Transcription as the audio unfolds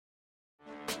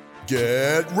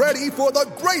Get ready for the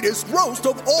greatest roast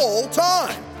of all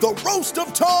time, the Roast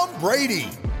of Tom Brady,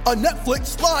 a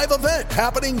Netflix live event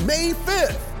happening May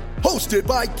 5th. Hosted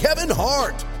by Kevin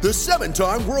Hart, the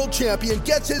 7-time world champion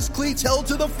gets his cleats held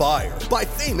to the fire by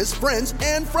famous friends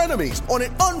and frenemies on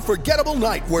an unforgettable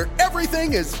night where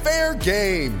everything is fair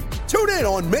game. Tune in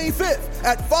on May 5th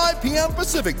at 5 p.m.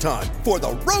 Pacific time for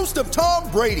the Roast of Tom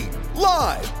Brady,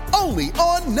 live only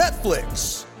on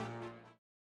Netflix.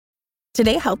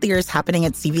 Today, healthier is happening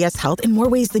at CVS Health in more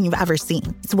ways than you've ever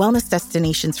seen. It's wellness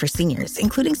destinations for seniors,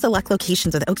 including select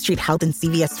locations with Oak Street Health and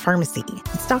CVS Pharmacy.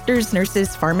 It's doctors,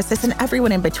 nurses, pharmacists, and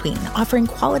everyone in between, offering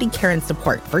quality care and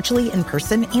support virtually, in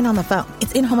person, and on the phone.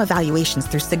 It's in-home evaluations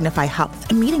through Signify Health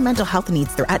and meeting mental health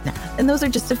needs through Aetna. And those are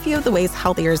just a few of the ways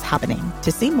healthier is happening.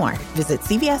 To see more, visit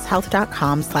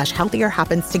cvshealth.com/healthier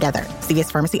happens together. CVS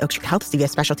Pharmacy, Oak Street Health,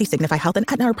 CVS Specialty, Signify Health, and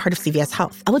Aetna are part of CVS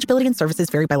Health. Eligibility and services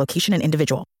vary by location and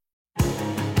individual.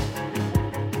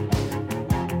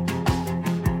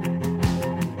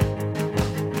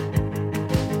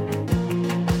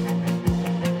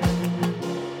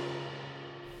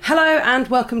 Hello and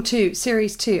welcome to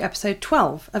Series 2, Episode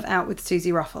 12 of Out with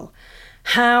Susie Ruffle.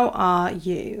 How are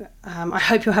you? I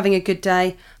hope you're having a good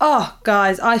day. Oh,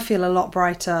 guys, I feel a lot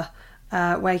brighter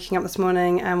waking up this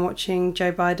morning and watching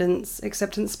Joe Biden's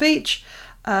acceptance speech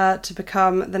to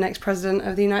become the next president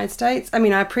of the United States. I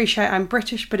mean, I appreciate I'm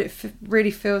British, but it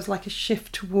really feels like a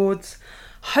shift towards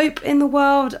hope in the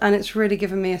world, and it's really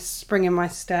given me a spring in my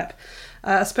step.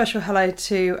 A special hello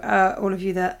to all of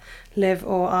you that live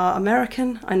or are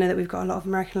American. I know that we've got a lot of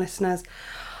American listeners.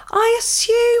 I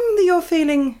assume that you're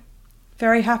feeling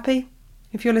very happy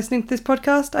if you're listening to this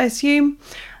podcast, I assume.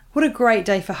 What a great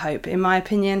day for hope, in my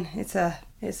opinion. It's a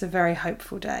very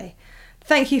hopeful day.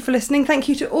 Thank you for listening. Thank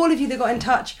you to all of you that got in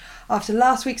touch after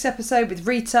last week's episode with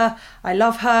Rita. I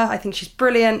love her. I think she's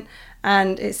brilliant.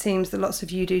 And it seems that lots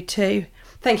of you do too.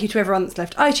 Thank you to everyone that's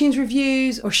left iTunes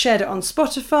reviews or shared it on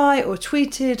Spotify or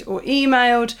tweeted or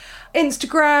emailed,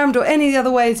 Instagrammed or any of the other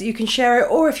ways that you can share it.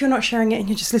 Or if you're not sharing it and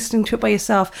you're just listening to it by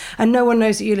yourself and no one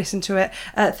knows that you listen to it,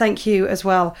 thank you as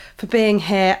well for being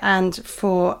here and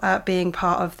for being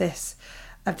part of this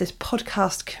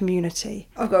podcast community.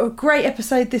 I've got a great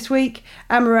episode this week.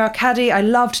 Amaral Caddy, I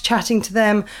loved chatting to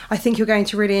them. I think you're going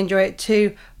to really enjoy it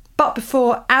too. But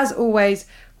before, as always,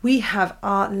 we have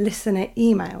our listener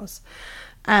emails.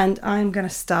 And I'm going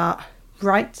to start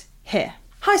right here.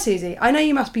 Hi Susie, I know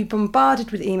you must be bombarded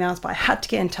with emails, but I had to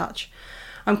get in touch.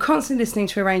 I'm constantly listening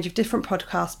to a range of different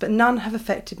podcasts, but none have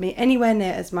affected me anywhere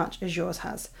near as much as yours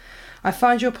has. I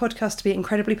find your podcast to be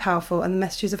incredibly powerful, and the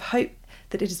messages of hope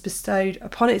that it has bestowed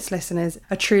upon its listeners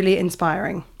are truly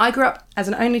inspiring. I grew up as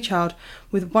an only child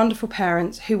with wonderful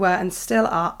parents who were and still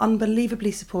are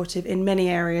unbelievably supportive in many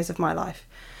areas of my life.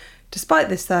 Despite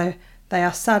this though, they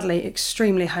are sadly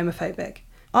extremely homophobic.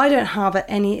 I don't harbour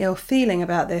any ill feeling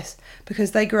about this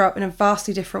because they grew up in a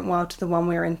vastly different world to the one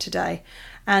we're in today,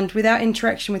 and without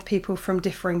interaction with people from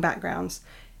differing backgrounds.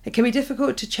 It can be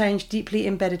difficult to change deeply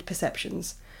embedded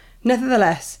perceptions.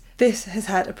 Nevertheless, this has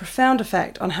had a profound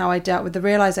effect on how I dealt with the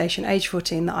realisation age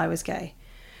 14 that I was gay.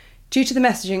 Due to the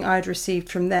messaging I had received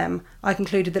from them, I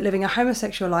concluded that living a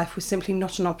homosexual life was simply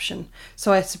not an option,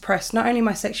 so I suppressed not only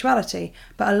my sexuality,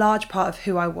 but a large part of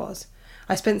who I was.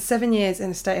 I spent 7 years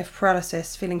in a state of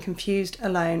paralysis, feeling confused,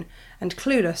 alone, and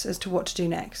clueless as to what to do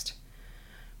next.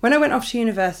 When I went off to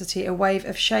university, a wave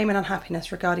of shame and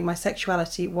unhappiness regarding my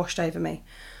sexuality washed over me.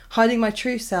 Hiding my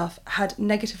true self had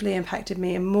negatively impacted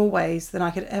me in more ways than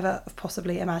I could ever have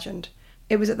possibly imagined.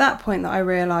 It was at that point that I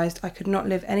realised I could not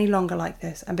live any longer like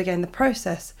this and began the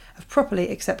process of properly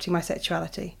accepting my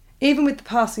sexuality. Even with the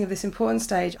passing of this important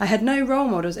stage, I had no role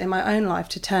models in my own life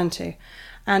to turn to,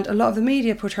 and a lot of the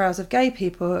media portrayals of gay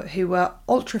people who were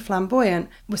ultra flamboyant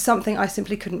was something I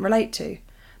simply couldn't relate to.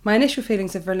 My initial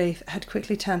feelings of relief had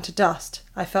quickly turned to dust.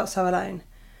 I felt so alone.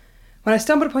 When I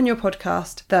stumbled upon your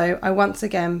podcast, though, I once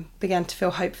again began to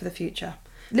feel hope for the future.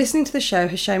 Listening to the show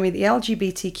has shown me the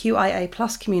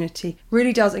LGBTQIA+ community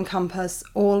really does encompass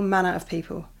all manner of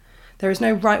people. There is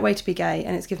no right way to be gay,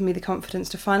 and it's given me the confidence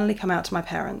to finally come out to my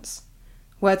parents.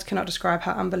 Words cannot describe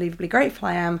how unbelievably grateful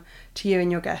I am to you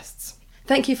and your guests.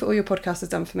 Thank you for all your podcast has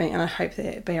done for me, and I hope that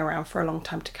it'll be around for a long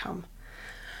time to come.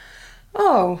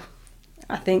 Oh,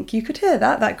 I think you could hear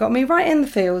that. That got me right in the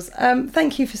feels.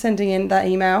 Thank you for sending in that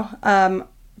email.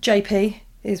 JP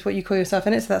is what you call yourself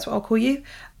in it, so that's what I'll call you.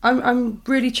 I'm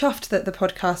really chuffed that the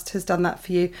podcast has done that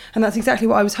for you, and that's exactly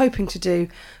what I was hoping to do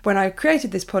when I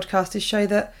created this podcast, is show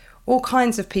that all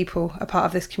kinds of people are part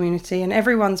of this community, and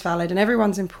everyone's valid, and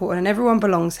everyone's important, and everyone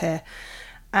belongs here.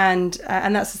 And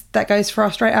that goes for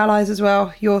our straight allies as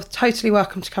well. You're totally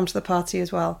welcome to come to the party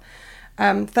as well.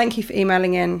 Thank you for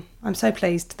emailing in. I'm so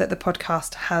pleased that the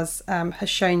podcast has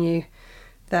shown you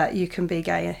that you can be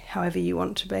gay however you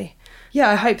want to be. Yeah,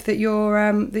 I hope that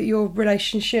your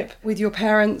relationship with your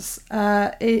parents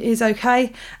is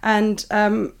okay. And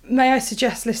may I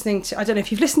suggest listening to, I don't know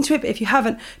if you've listened to it, but if you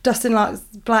haven't, Dustin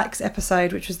Black's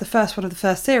episode, which was the first one of the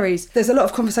first series, there's a lot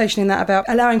of conversation in that about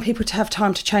allowing people to have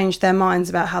time to change their minds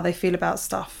about how they feel about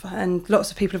stuff. And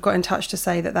lots of people have got in touch to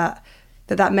say that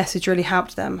message really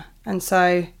helped them. And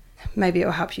so maybe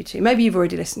it'll help you too. Maybe you've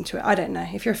already listened to it. I don't know.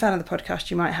 If you're a fan of the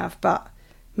podcast, you might have, but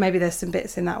maybe there's some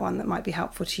bits in that one that might be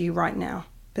helpful to you right now.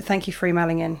 But thank you for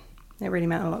emailing in. It really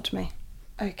meant a lot to me.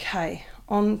 Okay,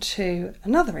 on to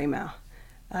another email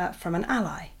from an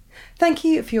ally. Thank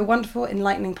you for your wonderful,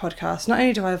 enlightening podcast. Not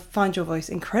only do I find your voice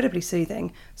incredibly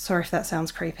soothing, sorry if that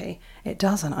sounds creepy, it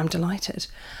doesn't, I'm delighted.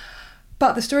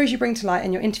 But the stories you bring to light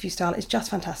and your interview style is just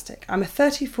fantastic. I'm a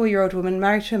 34-year-old woman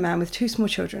married to a man with 2 small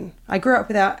children. I grew up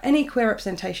without any queer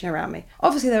representation around me.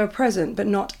 Obviously they were present, but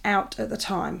not out at the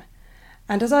time.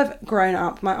 And as I've grown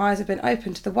up, my eyes have been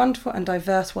open to the wonderful and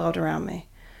diverse world around me.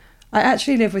 I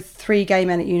actually live with 3 gay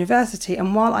men at university,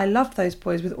 and while I loved those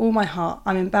boys with all my heart,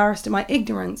 I'm embarrassed at my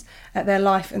ignorance at their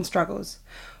life and struggles.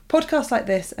 Podcasts like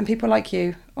this and people like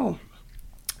you, are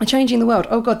changing the world.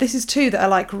 Oh God, this is 2 that are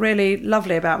like really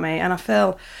lovely about me, and I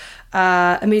feel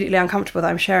immediately uncomfortable that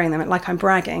I'm sharing them, like I'm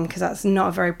bragging, because that's not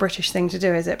a very British thing to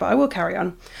do, is it? But I will carry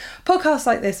on. Podcasts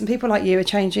like this and people like you are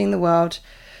changing the world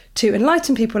to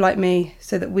enlighten people like me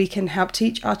so that we can help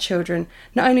teach our children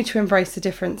not only to embrace the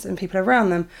difference in people around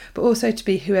them, but also to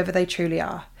be whoever they truly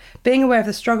are. Being aware of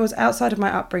the struggles outside of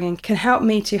my upbringing can help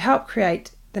me to help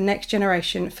create the next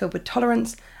generation filled with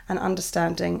tolerance and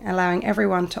understanding, allowing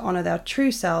everyone to honour their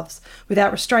true selves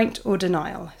without restraint or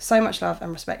denial. So much love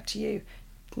and respect to you.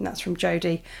 And that's from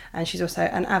Jodie, and she's also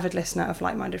an avid listener of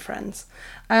Like-Minded Friends.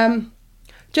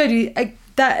 Jodie,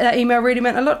 that email really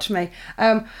meant a lot to me.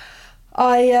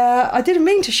 I didn't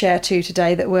mean to share 2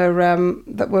 today that were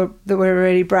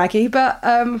really braggy,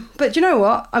 but you know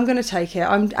what? I'm going to take it.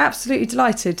 I'm absolutely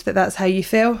delighted that that's how you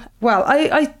feel. Well,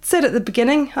 I said at the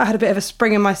beginning I had a bit of a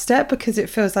spring in my step because it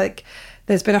feels like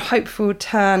there's been a hopeful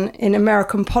turn in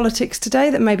American politics today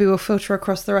that maybe will filter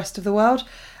across the rest of the world,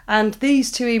 and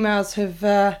these 2 emails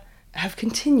have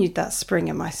continued that spring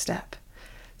in my step.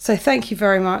 So thank you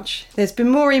very much. There's been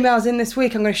more emails in this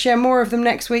week. I'm going to share more of them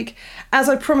next week. As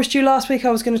I promised you last week, I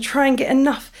was going to try and get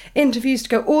enough interviews to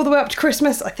go all the way up to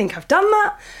Christmas. I think I've done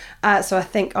that. So I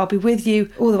think I'll be with you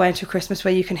all the way until Christmas,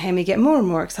 where you can hear me get more and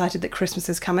more excited that Christmas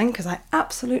is coming, because I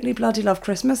absolutely bloody love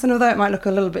Christmas. And although it might look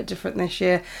a little bit different this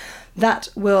year, that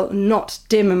will not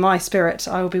dim my spirit.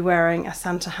 I will be wearing a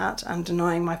Santa hat and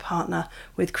annoying my partner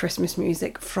with Christmas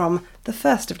music from the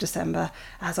 1st of December,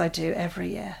 as I do every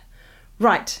year.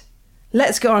 Right,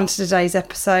 let's go on to today's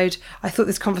episode. I thought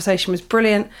this conversation was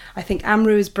brilliant. I think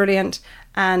Amru is brilliant,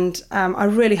 and I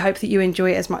really hope that you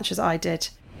enjoy it as much as I did.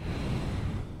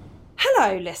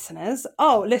 Hello, listeners.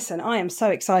 Oh, listen, I am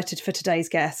so excited for today's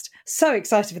guest. So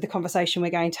excited for the conversation we're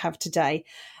going to have today.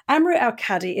 Amru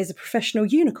Al-Kadi is a professional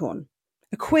unicorn,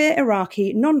 a queer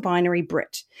Iraqi non-binary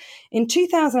Brit. In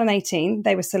 2018,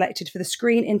 they were selected for the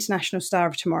Screen International Star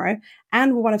of Tomorrow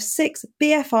and were one of 6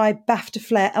 BFI BAFTA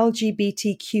Flair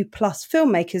LGBTQ+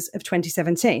 filmmakers of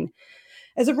 2017.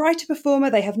 As a writer-performer,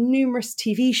 they have numerous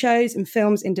TV shows and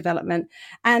films in development,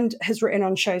 and has written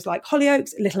on shows like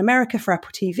Hollyoaks, Little America for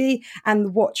Apple TV, and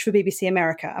The Watch for BBC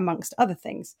America, amongst other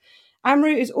things.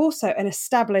 Amru is also an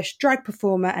established drag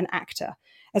performer and actor.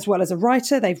 As well as a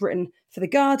writer, they've written for The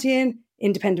Guardian,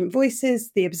 Independent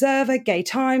Voices, The Observer, Gay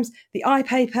Times, The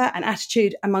iPaper, and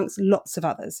Attitude, amongst lots of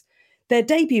others. Their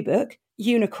debut book,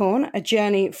 Unicorn, A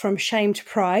Journey from Shame to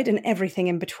Pride and Everything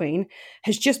in Between,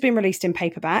 has just been released in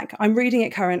paperback. I'm reading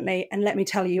it currently, and let me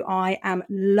tell you, I am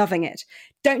loving it.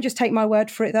 Don't just take my word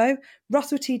for it, though.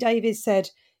 Russell T Davies said,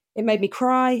 "It made me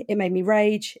cry, it made me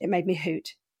rage, it made me hoot.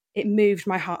 It moved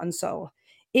my heart and soul."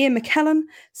 Ian McKellen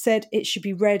said it should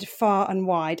be read far and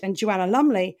wide, and Joanna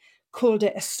Lumley called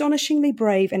it astonishingly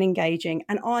brave and engaging,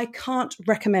 and I can't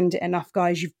recommend it enough,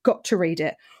 guys. You've got to read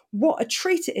it. What a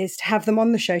treat it is to have them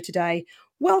on the show today.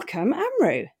 Welcome,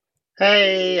 Amru.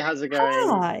 Hey, how's it going?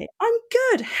 Hi, I'm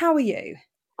good. How are you?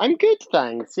 I'm good,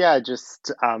 thanks. Yeah,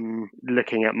 just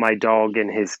looking at my dog in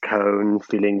his cone,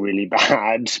 feeling really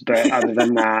bad, but other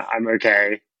than that, I'm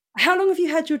okay. How long have you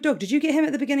had your dog? Did you get him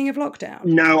at the beginning of lockdown?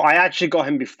 No, I actually got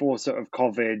him before sort of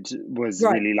COVID was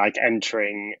really like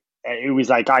entering. It was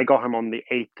like I got him on the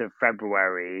 8th of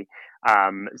February.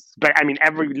 But I mean,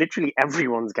 literally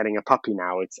everyone's getting a puppy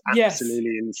now. It's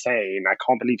absolutely insane. I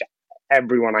can't believe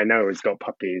everyone I know has got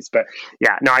puppies. But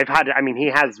yeah, no,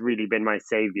 he has really been my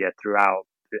savior throughout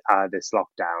this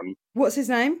lockdown. What's his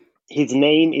name? His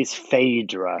name is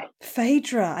Phaedra.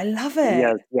 Phaedra, I love it.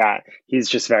 Yes, yeah. He's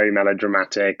just very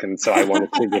melodramatic, and so I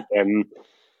wanted to give him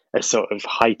a sort of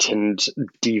heightened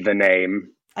diva name.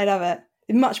 I love it.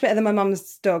 Much better than my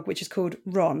mum's dog, which is called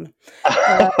Ron.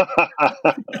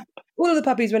 All of the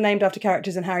puppies were named after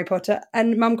characters in Harry Potter,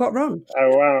 and Mum got Ron.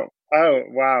 Oh,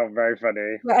 wow. Very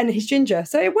funny. And he's ginger,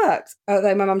 so it works.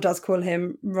 Although my mum does call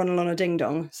him Ronalona Ding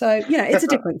Dong. So, it's a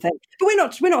different thing. But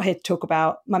we're not here to talk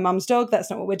about my mum's dog. That's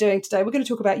not what we're doing today. We're going to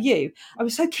talk about you. I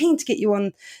was so keen to get you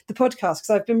on the podcast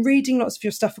because I've been reading lots of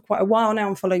your stuff for quite a while now.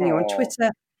 I'm following you on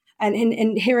Twitter and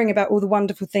in hearing about all the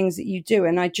wonderful things that you do.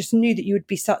 And I just knew that you would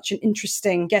be such an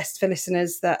interesting guest for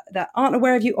listeners that aren't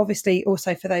aware of you, obviously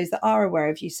also for those that are aware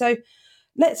of you. So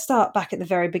let's start back at the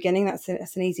very beginning. That's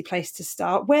an easy place to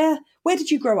start. Where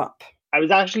did you grow up? I was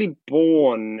actually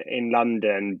born in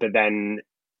London, but then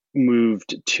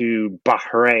moved to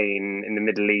Bahrain in the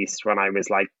Middle East when I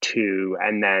was like 2,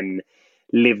 and then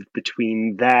lived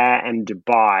between there and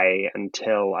Dubai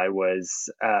until I was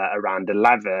around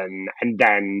 11, and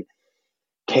then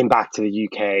came back to the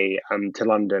UK to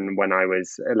London when I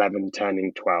was 11,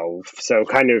 turning 12. So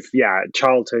kind of,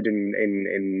 childhood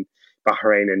in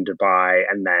Bahrain and Dubai,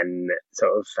 and then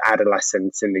sort of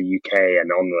adolescence in the UK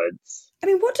and onwards. I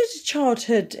mean, what did a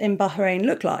childhood in Bahrain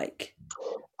look like?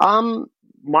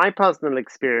 My personal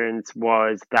experience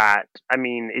was that,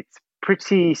 it's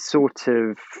pretty sort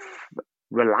of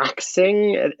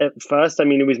relaxing at first.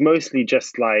 It was mostly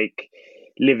just like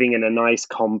living in a nice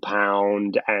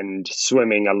compound and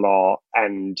swimming a lot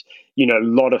and, a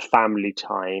lot of family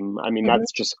time.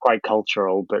 That's just quite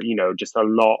cultural, but, just a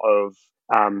lot of,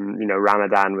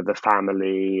 Ramadan with the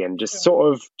family and just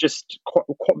sort of just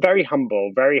very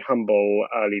humble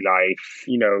early life,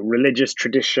 religious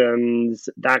traditions,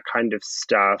 that kind of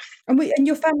stuff. And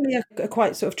your family are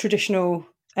quite sort of traditional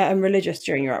and religious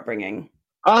during your upbringing?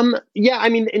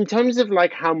 In terms of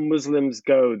like how Muslims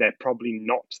go, they're probably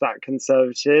not that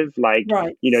conservative. Like,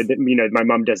 right. My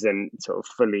mum doesn't sort of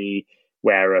fully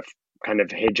wear a kind of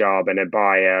hijab and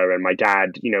abaya, and my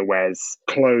dad, wears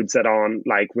clothes that aren't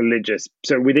like religious.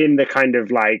 So within the kind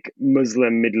of like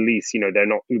Muslim Middle East, they're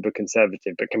not uber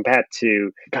conservative, but compared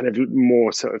to kind of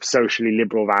more sort of socially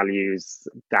liberal values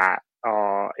that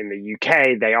are in the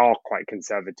UK, they are quite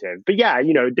conservative. But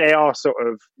they are sort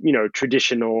of,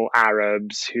 traditional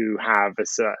Arabs who have a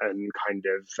certain kind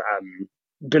of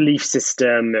belief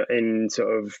system in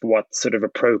sort of what's sort of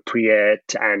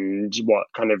appropriate and what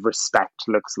kind of respect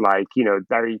looks like,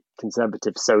 very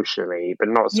conservative socially, but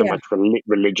not so much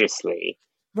religiously.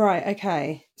 Right,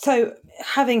 okay. So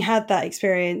having had that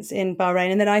experience in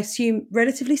Bahrain, and then I assume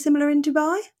relatively similar in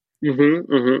Dubai?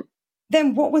 Mm-hmm, mm-hmm.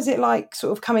 Then what was it like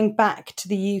sort of coming back to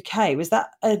the UK? Was that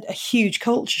a huge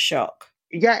culture shock?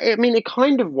 Yeah, it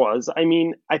kind of was.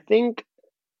 I think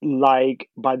like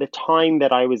by the time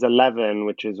that I was 11,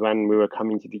 which is when we were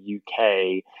coming to the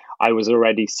UK, I was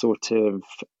already sort of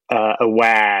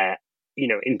aware,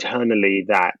 internally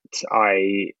that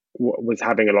I was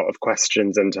having a lot of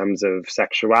questions in terms of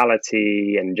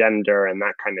sexuality and gender and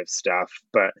that kind of stuff.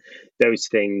 But those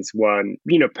things weren't,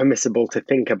 permissible to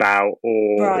think about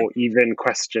or even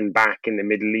question back in the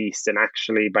Middle East. And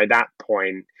actually, by that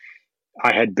point,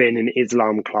 I had been in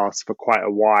Islam class for quite a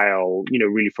while,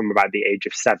 really from about the age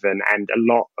of 7. And a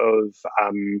lot of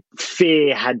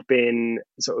fear had been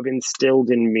sort of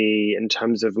instilled in me in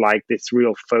terms of like this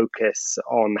real focus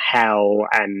on hell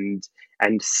and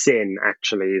sin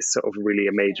actually is sort of really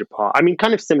a major part.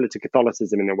 Kind of similar to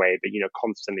Catholicism in a way, but,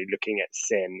 constantly looking at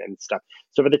sin and stuff.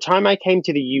 So by the time I came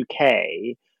to the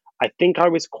UK, I think I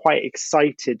was quite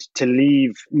excited to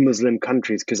leave Muslim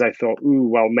countries because I thought,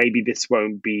 maybe this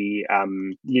won't be,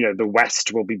 the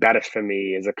West will be better for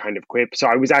me as a kind of quip. So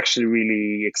I was actually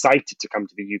really excited to come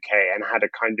to the UK and had a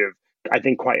kind of, I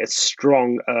think, quite a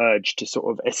strong urge to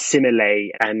sort of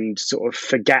assimilate and sort of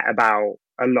forget about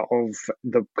a lot of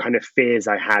the kind of fears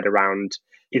I had around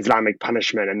Islamic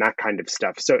punishment and that kind of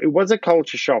stuff. So it was a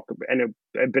culture shock,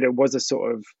 but it was a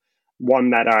sort of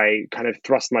one that I kind of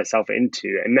thrust myself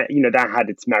into, and that, that had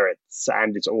its merits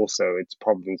and it's also its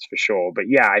problems for sure. But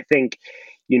I think,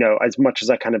 as much as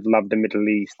I kind of love the Middle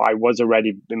East, I was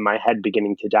already in my head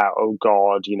beginning to doubt, oh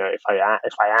God, if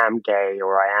I am gay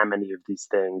or I am any of these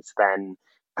things, then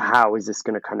how is this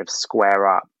going to kind of square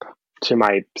up to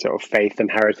my sort of faith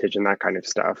and heritage and that kind of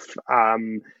stuff?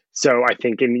 So I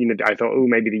think, I thought,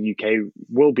 maybe the UK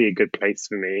will be a good place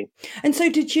for me. And so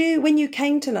did you, when you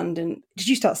came to London, did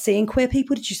you start seeing queer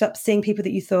people? Did you start seeing people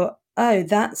that you thought, oh,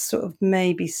 that's sort of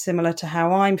maybe similar to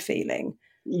how I'm feeling?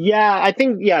 Yeah, I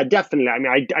think, yeah, definitely. I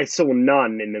mean, I saw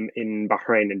none in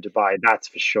Bahrain and Dubai, that's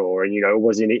for sure. And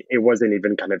it wasn't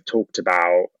even kind of talked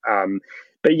about.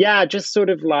 But yeah, just sort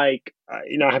of like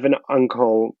I have an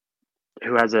uncle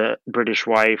who has a British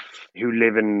wife who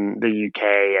live in the UK,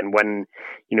 and when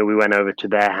we went over to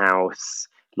their house,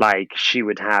 like she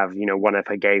would have one of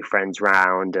her gay friends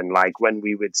round, and like when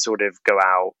we would sort of go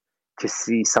out to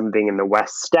see something in the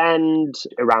West End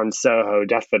around Soho,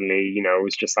 definitely, it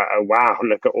was just like, oh wow,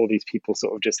 look at all these people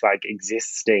sort of just like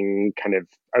existing kind of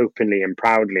openly and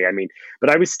proudly. I mean,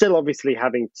 but I was still obviously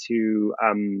having to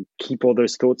keep all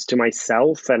those thoughts to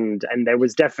myself, and there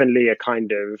was definitely a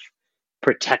kind of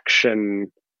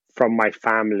protection from my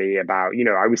family about,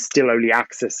 I was still only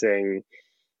accessing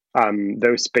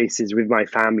those spaces with my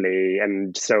family.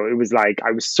 And so it was like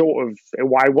I was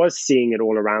seeing it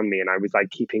all around me, and I was like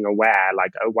keeping aware,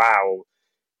 like, oh wow,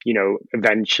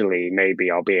 eventually maybe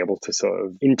I'll be able to sort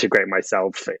of integrate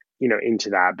myself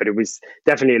into that. But it was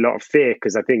definitely a lot of fear,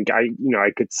 because I think I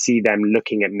could see them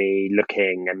looking at me,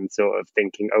 and sort of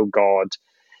thinking, oh God,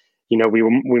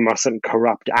 we mustn't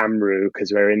corrupt Amru,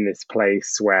 because we're in this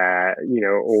place where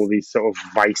all these sort of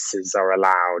vices are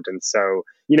allowed. And so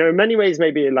in many ways,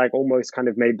 maybe it like almost kind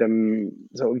of made them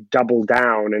sort of double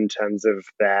down in terms of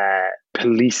their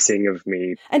policing of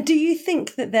me. And do you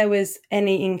think that there was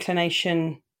any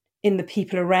inclination in the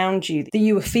people around you that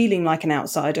you were feeling like an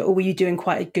outsider, or were you doing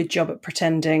quite a good job at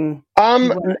pretending?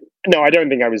 No, I don't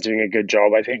think I was doing a good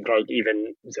job. I think like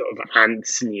even sort of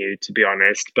aunts knew, to be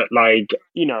honest. But like,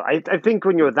 I think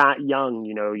when you're that young,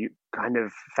 you kind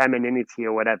of femininity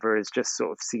or whatever is just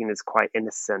sort of seen as quite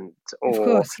innocent. Of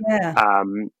course, yeah.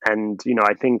 And,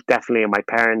 I think definitely in my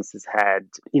parents' head,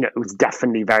 it was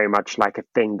definitely very much like a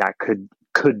thing that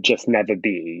could just never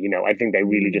be. I think they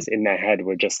really just in their head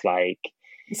were just like,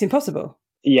 it's impossible.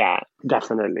 Yeah,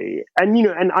 definitely. And,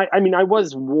 and I mean, I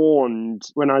was warned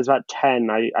when I was about 10,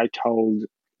 I told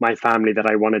my family that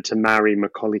I wanted to marry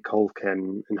Macaulay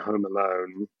Culkin in Home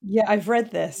Alone. Yeah, I've read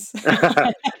this.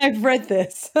 I've read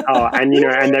this. And,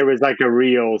 and there was like a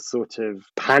real sort of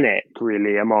panic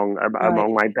really among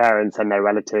my parents and their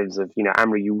relatives of,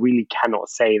 Amru, you really cannot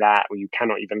say that, or you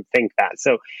cannot even think that.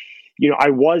 So,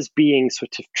 I was being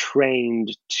sort of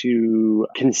trained to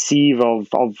conceive of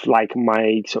like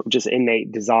my sort of just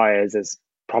innate desires as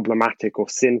problematic or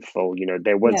sinful.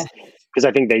 There was, because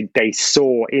I think they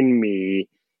saw in me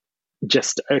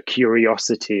just a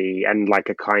curiosity and like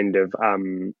a kind of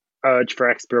urge for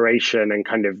exploration, and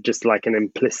kind of just like an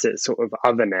implicit sort of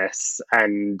otherness.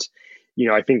 And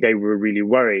I think they were really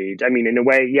worried. I mean, in a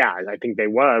way, yeah, I think they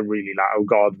were really like, oh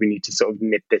God, we need to sort of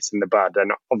nip this in the bud.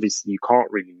 And obviously you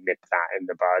can't really nip that in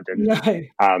the bud.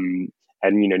 And,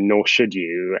 and nor should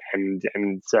you. And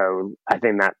so I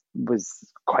think that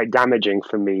was quite damaging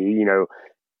for me,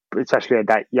 especially at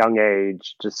that young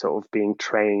age, just sort of being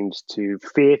trained to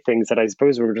fear things that I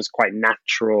suppose were just quite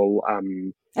natural.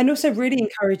 And also really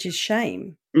encourages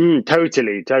shame.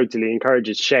 Totally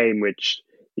encourages shame, which,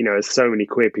 as so many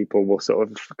queer people will sort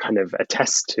of kind of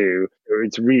attest to.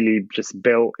 It's really just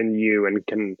built in you and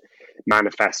can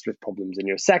manifest with problems in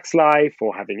your sex life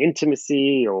or having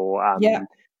intimacy or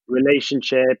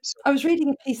relationships. I was reading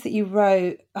a piece that you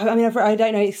wrote. I mean, I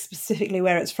don't know specifically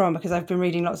where it's from, because I've been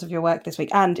reading lots of your work this week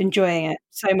and enjoying it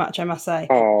so much, I must say.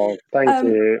 Oh, thank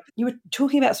you. You were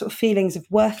talking about sort of feelings of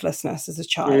worthlessness as a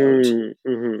child, and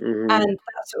that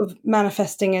sort of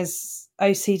manifesting as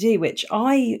OCD, which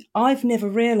I've never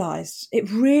realised.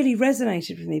 It really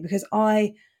resonated with me, because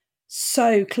I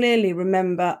so clearly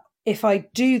remember, if I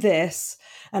do this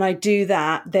and I do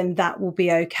that, then that will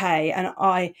be okay. And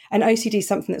OCD is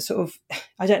something that sort of,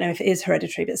 I don't know if it is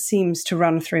hereditary, but it seems to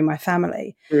run through my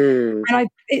family. And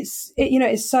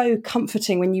it's so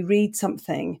comforting when you read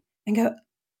something and go,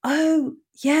 oh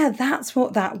yeah, that's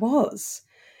what that was.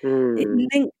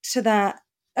 It linked to that.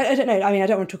 I don't know. I mean, I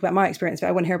don't want to talk about my experience, but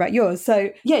I want to hear about yours. So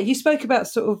yeah, you spoke about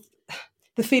sort of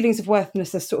the feelings of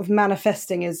worthlessness sort of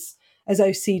manifesting as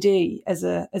OCD as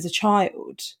a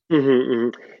child.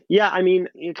 Yeah, I mean,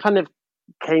 it kind of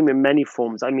came in many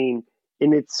forms. I mean,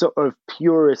 in its sort of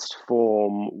purest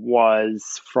form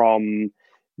was from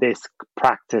this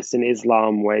practice in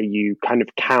Islam where you kind of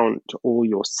count all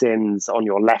your sins on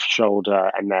your left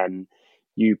shoulder, and then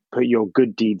you put your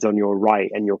good deeds on your right,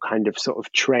 and you're kind of sort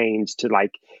of trained to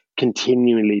like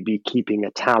continually be keeping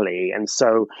a tally. And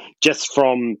so just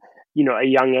from a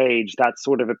young age, that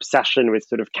sort of obsession with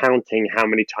sort of counting how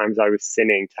many times I was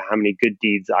sinning to how many good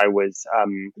deeds I was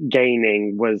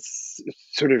gaining was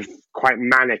sort of quite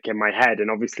manic in my head.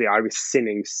 And obviously I was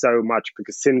sinning so much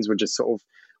because sins were just sort of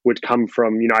would come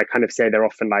from, I kind of say they're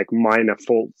often like minor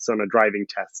faults on a driving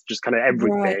test, just kind of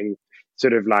everything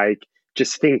sort of like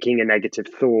just thinking a negative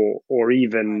thought or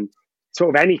even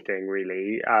sort of anything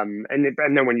really. And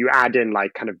then when you add in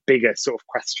like kind of bigger sort of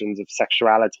questions of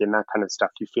sexuality and that kind of stuff,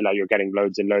 you feel like you're getting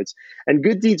loads and loads. And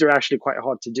good deeds are actually quite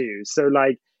hard to do. So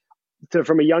like, so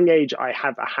from a young age, I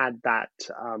have had that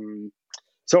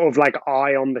sort of like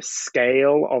eye on the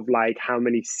scale of like how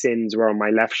many sins were on my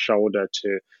left shoulder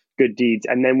to good deeds.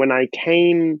 And then when I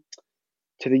came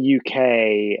to the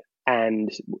UK and,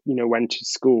 you know, went to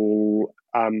school,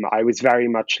 I was very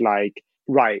much like,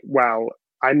 right, well,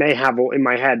 I may have all in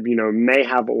my head, you know, may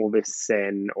have all this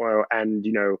sin and,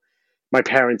 you know, my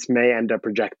parents may end up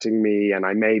rejecting me and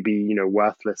I may be, you know,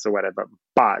 worthless or whatever.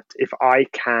 But if I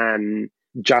can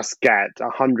just get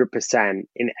 100%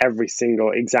 in every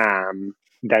single exam,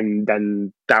 then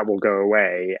that will go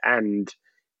away. And,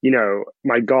 you know,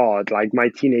 my God, like my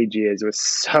teenage years were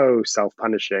so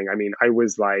self-punishing. I mean, I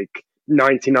was like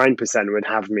 99% would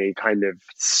have me kind of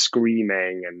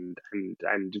screaming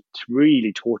and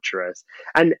really torturous.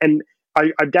 And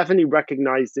I definitely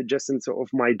recognized it just in sort of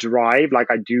my drive. Like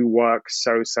I do work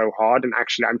so hard, and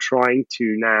actually I'm trying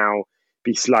to now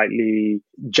be slightly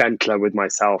gentler with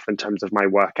myself in terms of my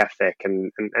work ethic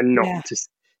and not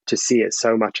to see it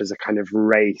so much as a kind of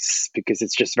race, because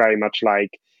it's just very much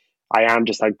like I am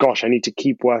just like, gosh, I need to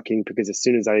keep working because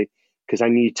because I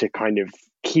need to kind of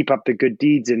keep up the good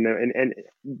deeds and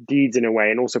deeds in a way,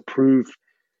 and also prove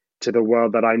to the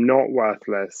world that I'm not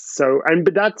worthless. So,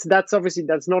 but that's obviously,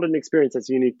 that's not an experience that's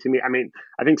unique to me. I mean,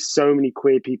 I think so many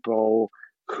queer people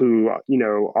who, you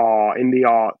know, are in the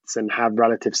arts and have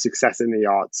relative success in the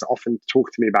arts often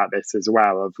talk to me about this as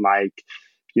well, of like,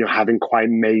 you know, having quite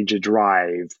major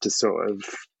drive to sort of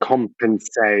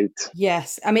compensate.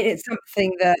 Yes. I mean, it's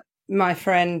something that my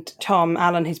friend Tom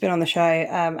Allen, who's been on the show,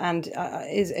 and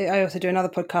I also do another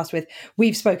podcast with,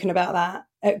 we've spoken about that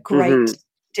at great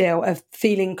deal, of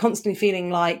constantly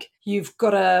feeling like you've got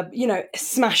to, you know,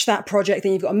 smash that project,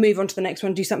 then you've got to move on to the next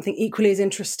one, do something equally as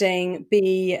interesting,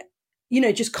 be, you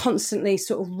know, just constantly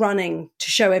sort of running to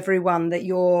show everyone that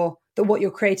what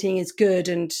you're creating is good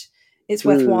and it's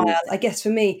worthwhile. I guess for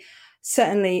me,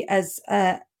 certainly as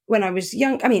when I was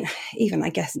young, I mean, even I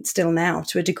guess still now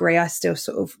to a degree, I still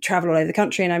sort of travel all over the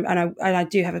country and I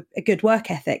do have a good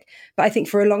work ethic. But I think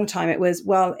for a long time it was,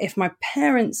 well, if my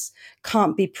parents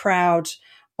can't be proud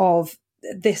of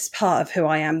this part of who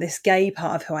I am, this gay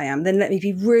part of who I am, then let me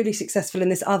be really successful in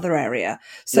this other area.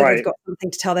 So they've got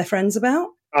something to tell their friends about.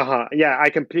 Yeah,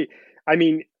 I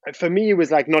mean, for me, it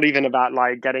was like not even about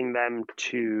like getting them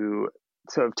to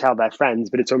sort of tell their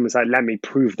friends, but it's almost like, let me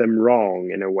prove them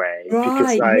wrong in a way.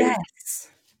 Right,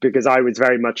 because I was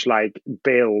very much like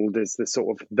billed as the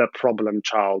sort of the problem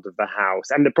child of the house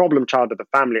and the problem child of the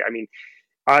family. I mean,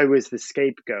 I was the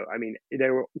scapegoat. I mean,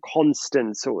 there were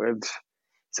constant sort of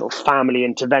family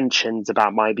interventions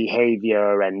about my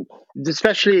behavior, and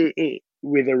especially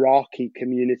with Iraqi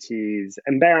communities.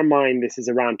 And bear in mind, this is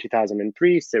around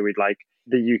 2003, so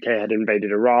the UK had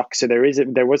invaded Iraq, so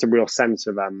there was a real sense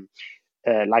of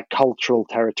like cultural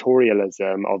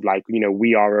territorialism of like, you know,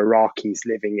 we are Iraqis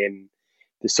living in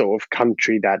the sort of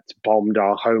country that bombed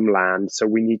our homeland, so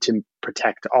we need to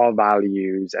protect our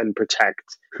values and protect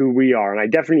who we are. And I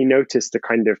definitely noticed the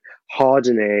kind of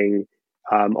hardening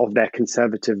of their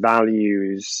conservative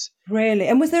values. Really?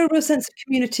 And was there a real sense of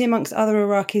community amongst other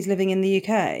Iraqis living in the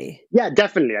UK? Yeah,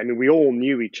 definitely. I mean, we all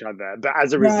knew each other, but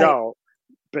as a result,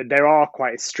 but there are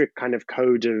quite a strict kind of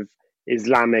code of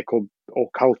Islamic or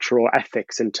cultural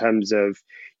ethics in terms of,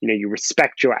 you know, you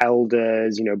respect your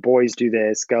elders, you know, boys do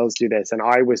this, girls do this. And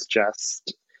I was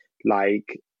just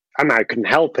like, I mean, I couldn't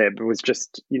help it, but was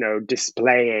just, you know,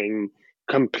 displaying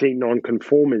complete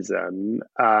nonconformism.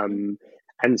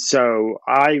 And so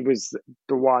I was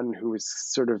the one who was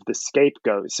sort of the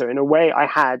scapegoat. So in a way, I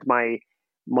had my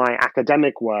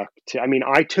academic work I mean,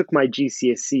 I took my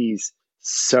GCSEs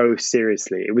so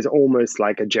seriously. It was almost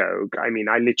like a joke. I mean,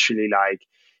 I literally like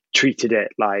treated it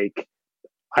like,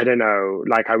 I don't know,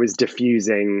 like I was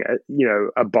diffusing, you know,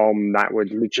 a bomb that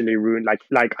would literally ruin,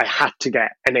 like I had to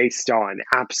get an A star in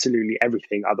absolutely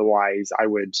everything. Otherwise I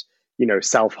would, you know,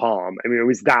 self-harm. I mean, it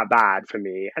was that bad for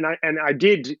me. And I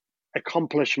did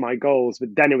accomplish my goals,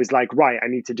 but then it was like, right, I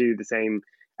need to do the same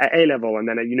at A level. And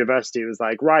then at university, it was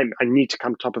like, right, I need to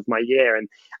come top of my year.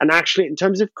 And actually, in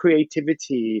terms of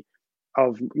creativity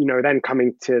of, you know, then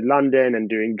coming to London and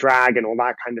doing drag and all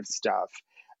that kind of stuff,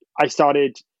 I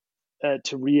started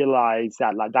to realize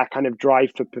that like that kind of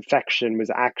drive for perfection was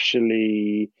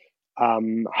actually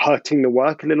hurting the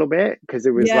work a little bit, because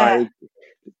it was like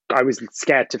I was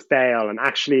scared to fail. And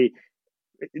actually,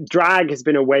 drag has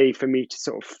been a way for me to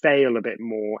sort of fail a bit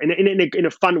more in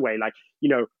a fun way, like,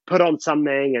 put on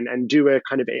something and do a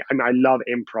kind of, I mean, I love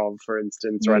improv, for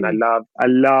instance, right? And I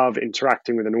love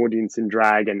interacting with an audience in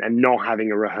drag and not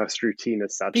having a rehearsed routine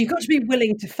as such. But you've got to be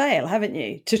willing to fail, haven't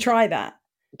you, to try that?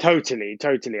 Totally.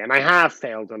 And I have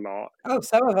failed a lot. Oh,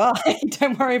 so have I.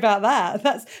 Don't worry about that.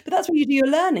 But that's when you do your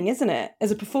learning, isn't it?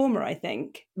 As a performer, I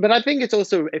think. But I think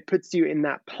it puts you in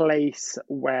that place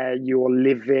where you're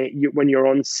living, when you're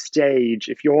on stage,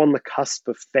 if you're on the cusp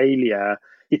of failure,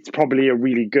 it's probably a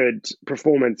really good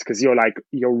performance, because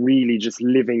you're really just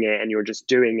living it and you're just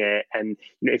doing it. And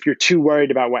if you're too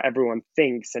worried about what everyone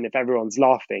thinks and if everyone's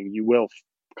laughing, you will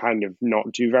kind of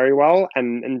not do very well.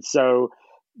 And so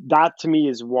that to me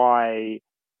is why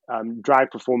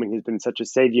drag performing has been such a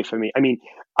savior for me. I mean,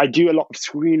 I do a lot of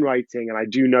screenwriting and I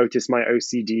do notice my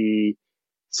OCD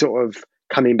sort of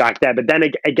coming back there. But then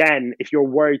again, if you're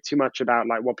worried too much about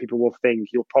like what people will think,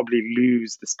 you'll probably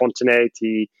lose the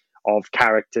spontaneity of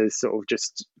characters sort of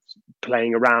just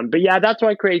playing around. But yeah, that's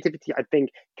why creativity, I think,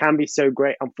 can be so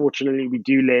great. Unfortunately, we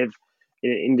do live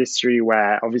in an industry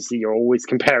where obviously you're always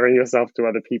comparing yourself to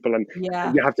other people, and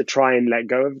you have to try and let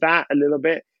go of that a little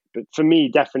bit. But for me,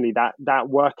 definitely that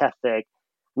work ethic.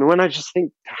 And when I just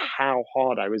think how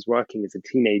hard I was working as a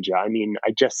teenager, I mean,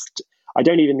 I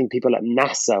don't even think people at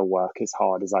NASA work as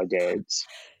hard as I did.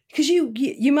 Because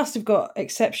you must have got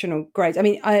exceptional grades. I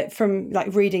mean, from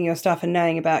like reading your stuff and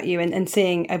knowing about you and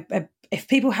seeing if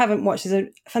people haven't watched, there's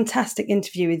a fantastic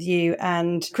interview with you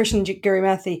and Krishnan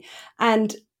Gurumurthy.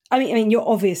 And I mean, you're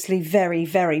obviously very,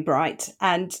 very bright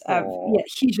and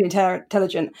hugely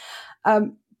intelligent.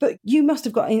 But you must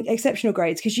have got exceptional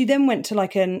grades because you then went to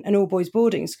like an all boys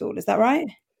boarding school. Is that right?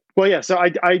 Well, yeah. So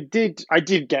I did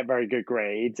get very good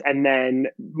grades, and then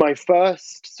my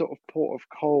first sort of port of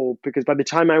call, because by the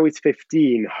time I was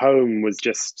 15, home was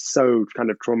just so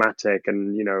kind of traumatic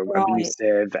and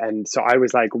abusive, and so I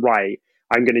was like, right,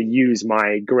 I'm going to use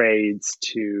my grades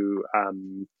to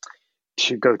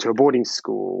go to a boarding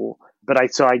school. But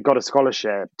I got a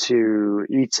scholarship to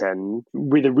Eton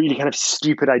with a really kind of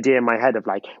stupid idea in my head of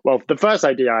like, well, the first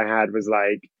idea I had was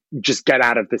like, just get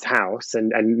out of this house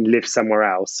and live somewhere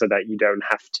else so that you don't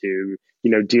have to,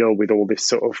 deal with all this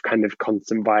sort of kind of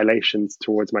constant violations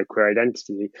towards my queer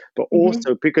identity. But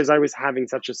also because I was having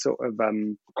such a sort of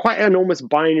quite an almost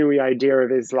binary idea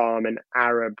of Islam and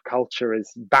Arab culture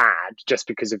as bad, just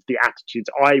because of the attitudes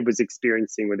I was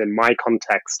experiencing within my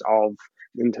context of,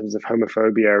 in terms of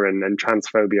homophobia and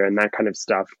transphobia and that kind of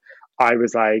stuff. I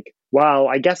was like, well,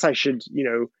 I guess I should,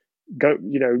 go,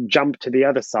 jump to the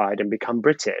other side and become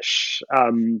British.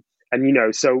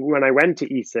 So when I went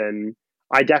to Eton,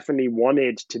 I definitely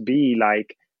wanted to be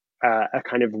like a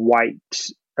kind of white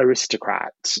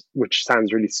aristocrat, which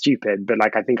sounds really stupid, but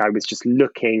like I think I was just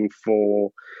looking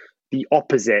for the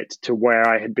opposite to where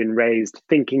I had been raised,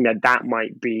 thinking that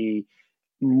might be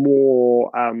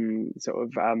more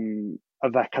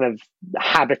of a kind of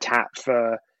habitat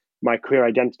for my queer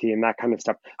identity and that kind of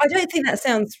stuff. I don't think that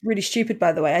sounds really stupid,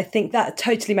 by the way. I think that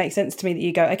totally makes sense to me that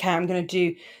you go, okay, I'm going to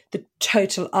do the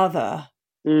total other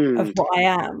of what I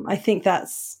am. I think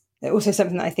that's also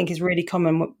something that I think is really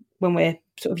common when we're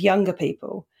sort of younger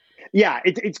people. Yeah,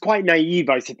 it's quite naive,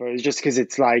 I suppose, just because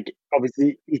it's like,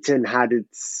 obviously Eton had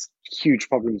its huge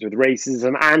problems with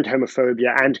racism and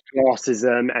homophobia and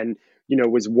classism and,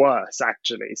 was worse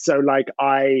actually. So like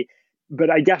but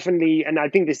I definitely, and I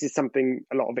think this is something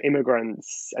a lot of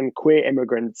immigrants and queer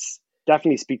immigrants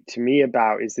definitely speak to me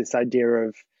about, is this idea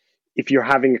of if you're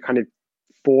having a kind of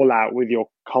fallout with your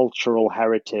cultural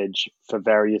heritage for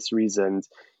various reasons,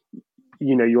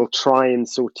 you'll try and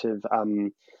sort of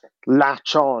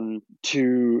latch on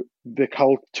to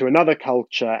to another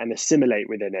culture and assimilate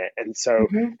within it. And so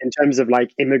in terms of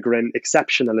like immigrant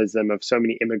exceptionalism of so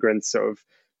many immigrants sort of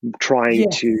trying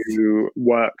to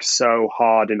work so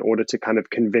hard in order to kind of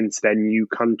convince their new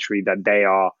country that they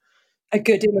are a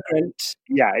good immigrant.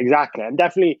 Yeah, exactly. And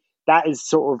definitely that is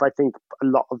sort of, I think, a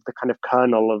lot of the kind of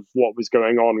kernel of what was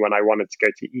going on when I wanted to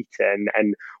go to Eton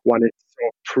and wanted to sort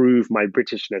of prove my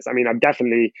Britishness. I mean, I'm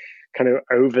definitely kind of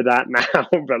over that now,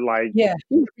 but like,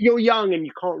 you're young and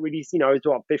you can't really, I was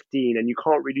about 15 and you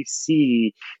can't really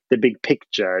see the big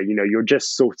picture. You're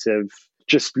just sort of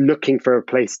just looking for a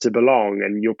place to belong,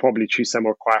 and you'll probably choose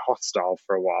somewhere quite hostile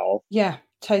for a while. Yeah,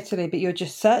 totally. But you're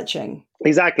just searching.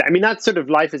 Exactly. I mean, that's sort of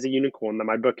life as a unicorn that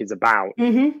my book is about.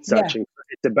 Searching.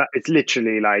 Yeah. It's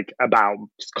literally like about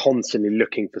just constantly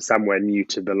looking for somewhere new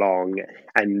to belong.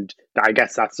 And I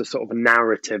guess that's the sort of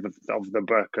narrative of the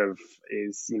book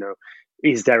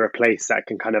is there a place that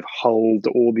can kind of hold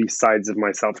all these sides of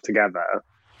myself together?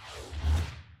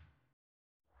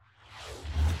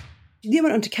 You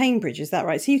went on to Cambridge, is that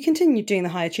right? So you continued doing the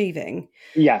high achieving.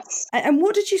 Yes. And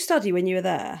what did you study when you were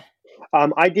there?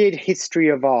 I did history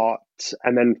of art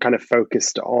and then kind of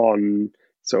focused on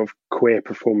sort of queer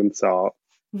performance art.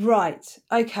 Right.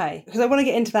 Okay. Because I want to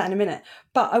get into that in a minute.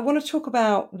 But I want to talk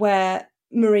about where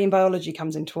marine biology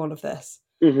comes into all of this.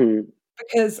 Mm-hmm.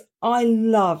 Because I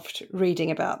loved reading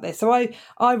about this. So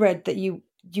I read that you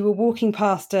were walking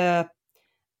past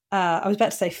I was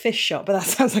about to say fish shop, but that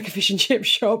sounds like a fish and chip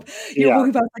shop. You were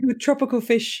walking past like a tropical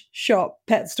fish shop,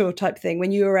 pet store type thing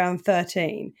when you were around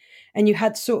 13, and you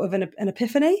had sort of an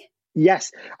epiphany.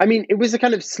 Yes. I mean, it was a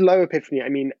kind of slow epiphany. I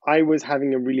mean, I was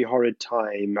having a really horrid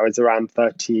time. I was around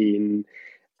 13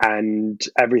 and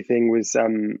everything was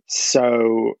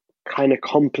so kind of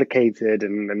complicated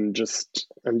and just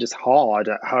hard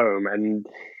at home. And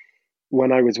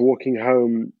when I was walking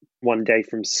home one day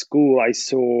from school, I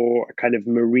saw a kind of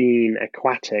marine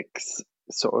aquatics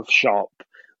sort of shop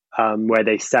where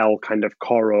they sell kind of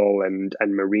coral and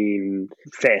marine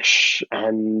fish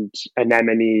and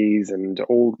anemones and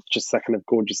all just that kind of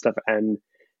gorgeous stuff. And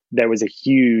there was a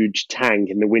huge tank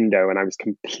in the window, and I was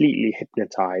completely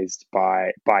hypnotized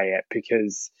by it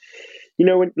because, you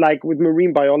know, like with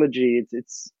marine biology,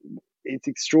 it's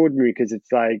extraordinary because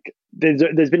it's like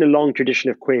there's been a long tradition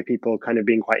of queer people kind of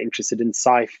being quite interested in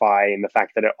sci-fi and the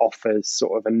fact that it offers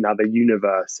sort of another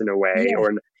universe in a way,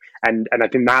 and I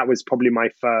think that was probably my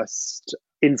first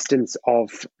instance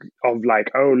of like,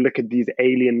 oh, look at these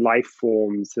alien life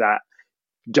forms that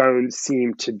don't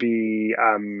seem to be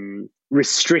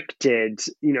restricted,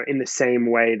 you know, in the same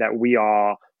way that we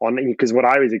are on, because what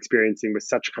I was experiencing was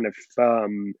such kind of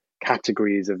firm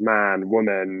categories of man,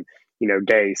 woman, you know,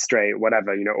 gay, straight,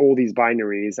 whatever, you know, all these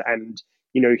binaries. And,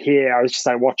 you know, here I was just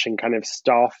like watching kind of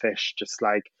starfish, just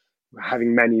like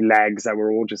having many legs that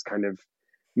were all just kind of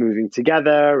moving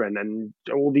together, and then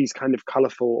all these kind of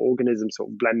colorful organisms sort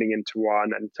of blending into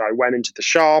one. And so I went into the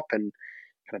shop and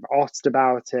kind of asked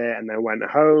about it, and then went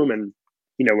home. And,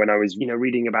 you know, when I was, you know,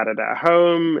 reading about it at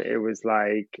home, it was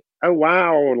like, oh,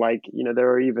 wow, like, you know, there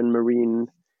are even marine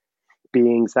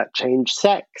beings that change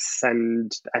sex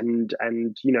and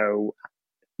you know,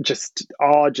 just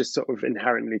are just sort of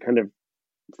inherently kind of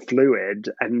fluid.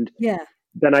 And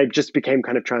then I just became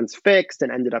kind of transfixed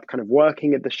and ended up kind of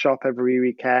working at the shop every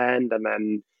weekend, and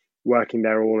then working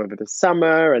there all over the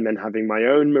summer, and then having my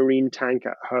own marine tank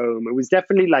at home. It was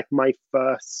definitely like my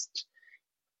first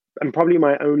and probably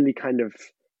my only kind of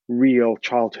real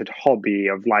childhood hobby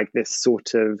of like this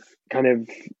sort of kind of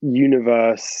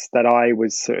universe that I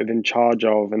was sort of in charge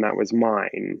of, and that was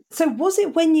mine. So was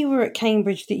it when you were at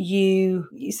Cambridge that you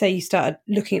say you started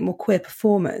looking at more queer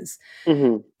performers?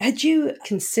 Mm-hmm. Had you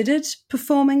considered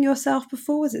performing yourself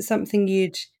before? Was it something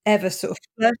you'd ever sort of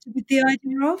flirted with the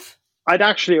idea of? I'd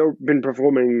actually been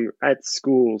performing at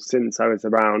school since I was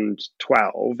around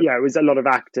 12. Yeah, it was a lot of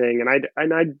acting,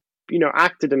 and I'd you know,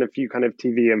 acted in a few kind of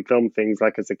TV and film things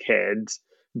like as a kid,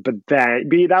 but then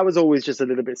that was always just a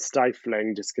little bit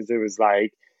stifling, just because it was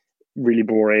like really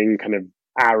boring kind of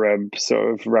Arab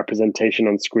sort of representation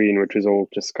on screen, which was all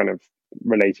just kind of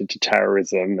related to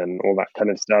terrorism and all that kind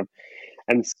of stuff.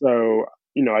 And so,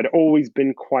 you know, I'd always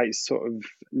been quite sort of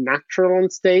natural on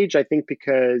stage, I think,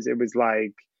 because it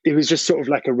was just sort of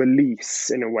like a release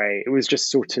in a way. It was just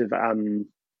sort of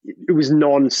it was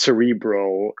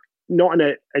non-cerebral, not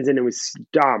in as in it was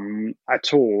dumb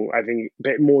at all, I think,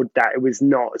 but more that it was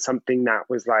not something that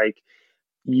was like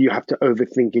you have to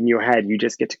overthink in your head. You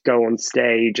just get to go on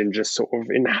stage and just sort of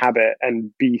inhabit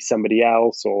and be somebody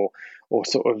else, or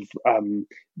sort of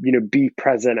you know, be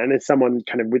present. And as someone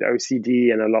kind of with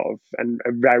OCD and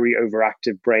a very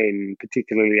overactive brain,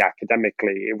 particularly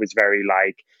academically, it was very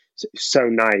like so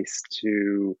nice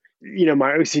to, you know,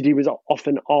 my OCD was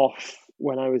often off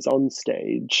when I was on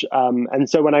stage. And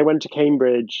so when I went to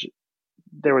Cambridge,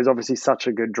 there was obviously such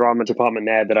a good drama department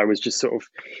there that I was just sort of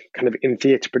kind of in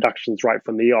theatre productions right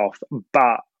from the off.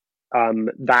 But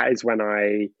that is when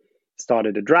I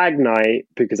started a drag night,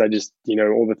 because I just, you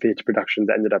know, all the theatre productions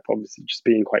ended up obviously just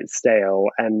being quite stale.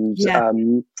 And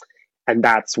and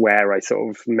that's where I sort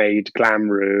of made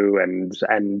Glamroo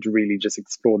and really just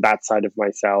explored that side of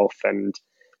myself, and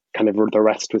kind of the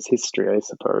rest was history, I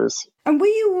suppose. And were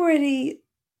you already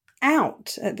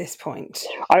out at this point?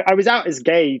 I was out as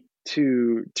gay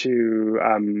to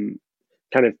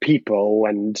kind of people,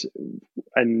 and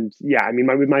yeah, I mean,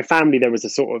 with my family, there was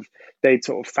they'd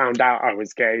sort of found out I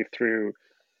was gay through,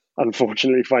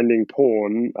 unfortunately, finding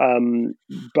porn.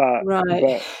 But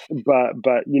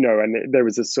you know, and there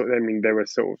was they were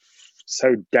sort of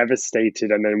so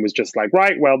devastated, and then was just like,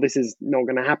 right, well, this is not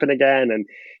going to happen again. And,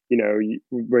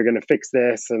 we're going to fix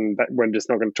this, and that we're just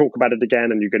not going to talk about it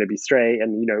again, and you're going to be straight.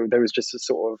 And, there was just a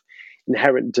sort of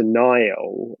inherent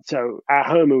denial. So at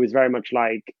home, it was very much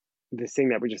like this thing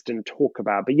that we just didn't talk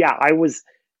about. But yeah, I was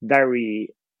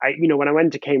when I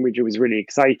went to Cambridge, it was really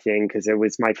exciting because it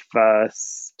was my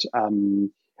first,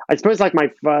 I suppose, like my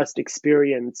first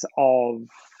experience of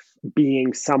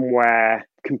being somewhere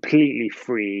completely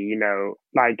free,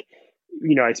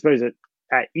 I suppose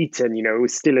at Eton, it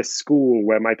was still a school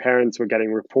where my parents were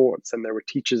getting reports and there were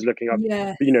teachers looking up,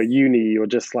 uni or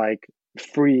just like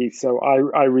free. So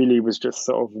I really was just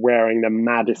sort of wearing the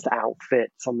maddest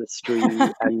outfits on the street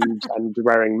and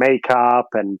wearing makeup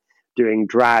and doing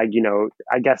drag.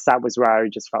 I guess that was where I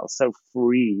just felt so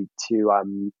free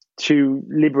to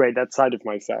liberate that side of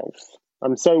myself.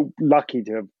 I'm so lucky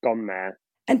to have gone there.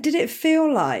 And did it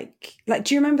feel like,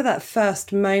 do you remember that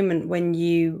first moment when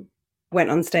you went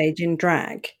on stage in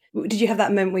drag? Did you have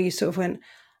that moment where you sort of went,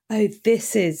 oh,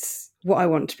 this is what I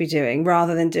want to be doing,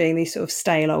 rather than doing these sort of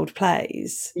stale old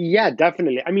plays? Yeah,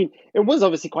 definitely. I mean, it was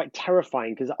obviously quite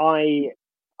terrifying because I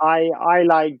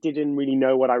didn't really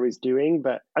know what I was doing,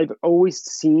 but I've always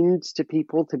seemed to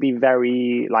people to be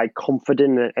very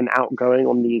confident and outgoing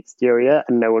on the exterior,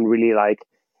 and no one really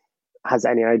has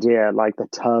any idea the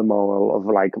turmoil of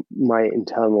my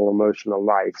internal emotional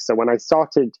life. So when I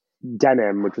started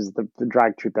Denim, which was the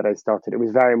drag troupe that I started, it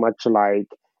was very much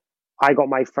I got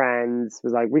my friends,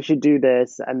 was like, we should do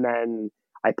this. And then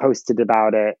I posted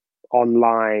about it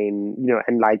online,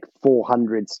 and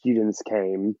 400 students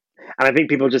came. And I think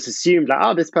people just assumed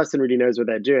oh, this person really knows what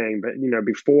they're doing. But,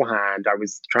 beforehand, I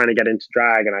was trying to get into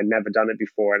drag and I'd never done it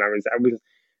before. And I was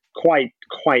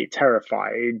quite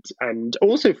terrified, and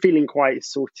also feeling quite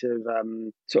sort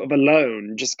of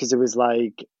alone, just because it was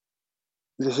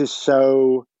this is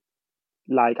so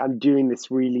I'm doing this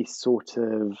really sort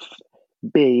of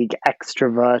big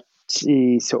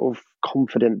extroverty sort of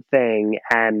confident thing,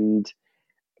 and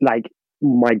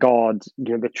my God,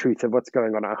 the truth of what's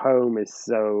going on at home is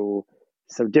so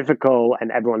difficult,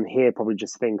 and everyone here probably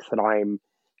just thinks that I'm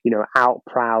out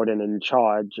proud and in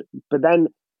charge. But then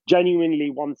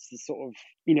genuinely, once the sort of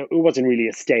it wasn't really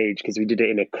a stage because we did it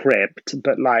in a crypt,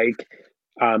 but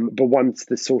but once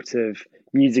the sort of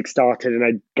music started and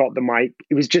I got the mic,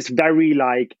 it was just very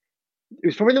it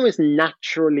was probably the most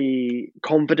naturally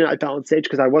confident I felt on stage,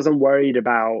 because I wasn't worried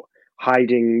about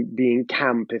being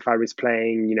camp if I was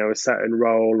playing a certain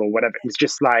role or whatever. It was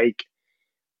just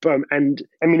and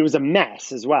I mean, it was a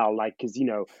mess as well, because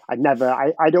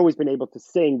I'd always been able to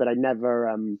sing, but I'd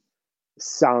never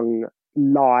sung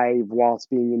live whilst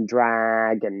being in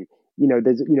drag. And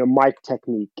there's mic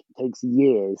technique takes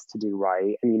years to do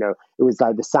right, and it was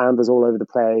the sound was all over the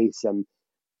place,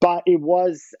 but it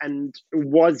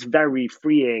was very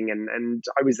freeing, and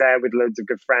I was there with loads of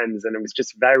good friends, and it was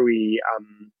just very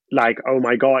oh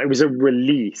my God, it was a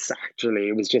release. Actually,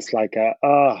 it was just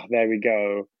there we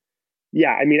go.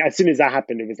 Yeah, I mean, as soon as that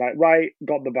happened, it was right,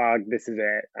 got the bug, this is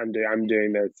it, I'm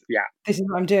doing this. Yeah, this is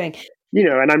what I'm doing.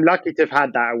 And I'm lucky to have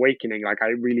had that awakening. I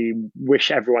really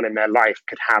wish everyone in their life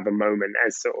could have a moment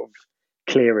as sort of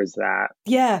clear as that.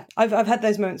 Yeah, I've had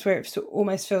those moments where it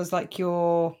almost feels like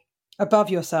you're above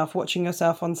yourself, watching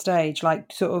yourself on stage,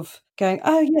 sort of going,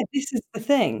 oh yeah, this is the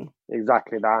thing.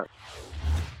 Exactly that.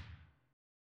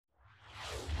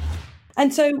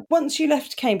 And so once you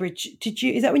left Cambridge, did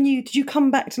you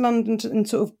come back to London and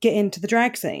sort of get into the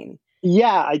drag scene?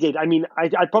 Yeah, I did. I mean,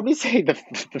 I'd probably say the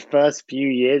first few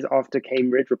years after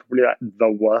Cambridge were probably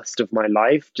the worst of my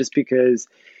life, just because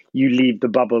you leave the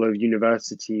bubble of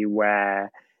university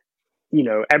where,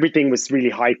 everything was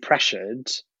really high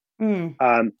pressured,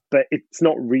 but it's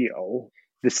not real.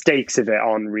 The stakes of it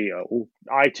aren't real.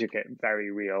 I took it very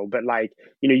real, but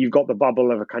you've got the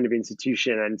bubble of a kind of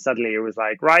institution, and suddenly it was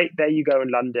right, there you go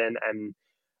in London. And,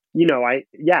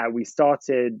 we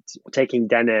started taking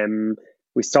Denim.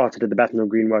 We started at the Bethnal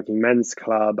Green Working Men's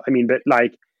Club. I mean, but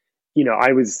I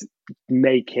was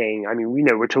making,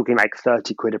 we're talking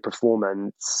 30 quid a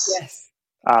performance. Yes.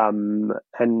 And,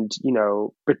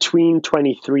 between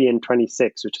 23 and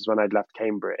 26, which is when I'd left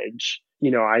Cambridge,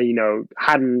 I,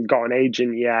 hadn't got an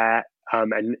agent yet.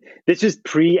 And this was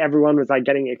everyone was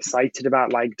getting excited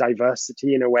about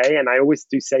diversity in a way. And I always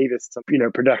do say this to,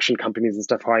 production companies and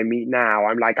stuff, how I meet now.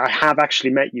 I'm I have actually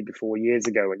met you before years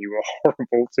ago and you were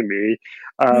horrible to me.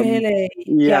 Really?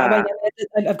 Yeah.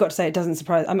 I've got to say, it doesn't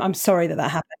surprise. I'm sorry that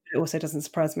happened. But it also doesn't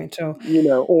surprise me at all.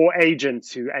 Or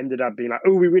agents who ended up being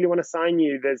oh, we really want to sign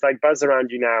you. There's buzz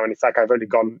around you now. And it's I've only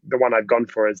gone, the one I've gone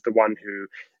for is the one who,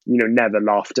 never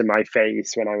laughed in my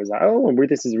face when I was oh,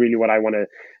 this is really what I want to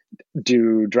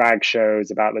do drag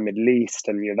shows about the Middle East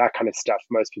and that kind of stuff,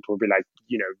 most people would be like,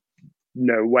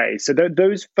 no way. So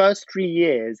those first 3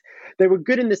 years, they were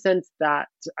good in the sense that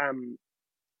I'm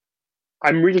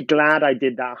really glad I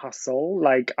did that hustle.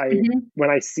 Like when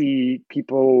I see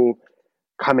people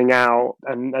coming out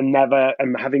and never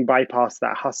having bypassed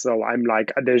that hustle, I'm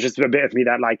like, there's just a bit of me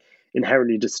that like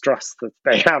inherently distrusts that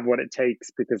they have what it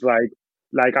takes, because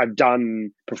like I've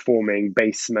done performing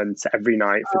basements every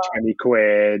night for 20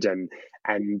 quid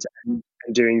and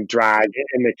doing drag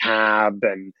in the cab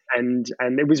and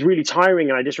it was really tiring,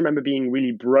 and I just remember being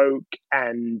really broke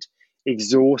and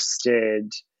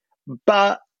exhausted.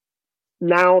 But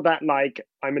now that like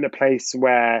I'm in a place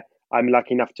where I'm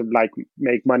lucky enough to like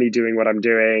make money doing what I'm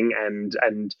doing,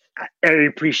 and I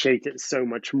appreciate it so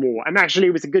much more. And actually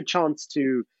it was a good chance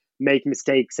to make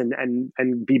mistakes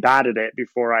and be bad at it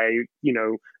before I,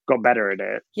 got better at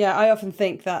it. Yeah, I often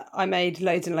think that I made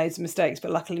loads and loads of mistakes,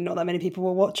 but luckily not that many people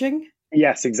were watching.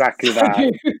 Yes, exactly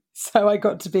that. So I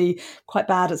got to be quite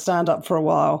bad at stand-up for a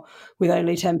while, with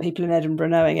only 10 people in Edinburgh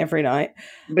knowing every night.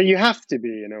 But you have to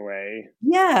be, in a way.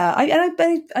 Yeah,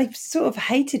 I sort of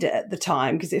hated it at the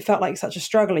time because it felt like such a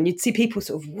struggle, and you'd see people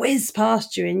sort of whiz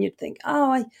past you and you'd think,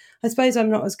 oh, I suppose I'm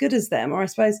not as good as them, or I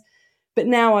suppose... But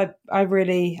now I'm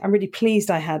really pleased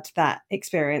I had that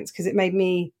experience, because it made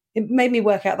me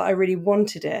work out that I really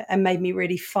wanted it and made me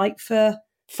really fight for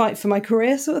my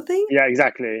career, sort of thing. Yeah,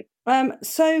 exactly.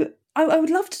 So I would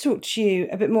love to talk to you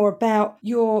a bit more about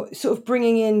your sort of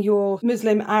bringing in your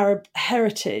Muslim Arab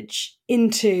heritage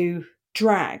into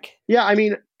drag. Yeah, I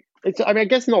mean, I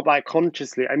guess not that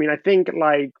consciously. I mean, I think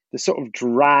like the sort of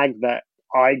drag that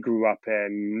I grew up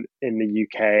in the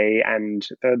UK, and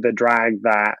the drag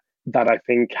that I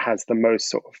think has the most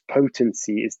sort of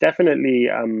potency is definitely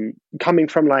coming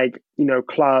from like,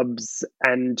 clubs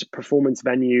and performance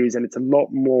venues, and it's a lot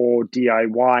more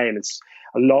DIY, and it's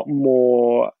a lot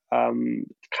more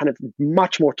kind of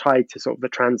much more tied to sort of the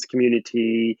trans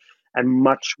community, and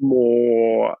much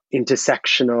more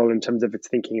intersectional in terms of its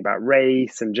thinking about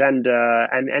race and gender,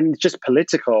 and just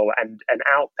political and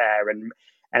out there and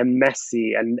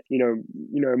messy. And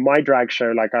my drag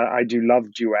show, like I do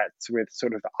love duets with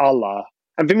sort of Allah,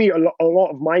 and for me a lot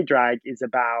of my drag is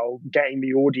about getting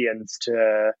the audience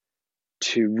to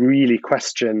really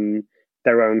question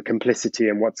their own complicity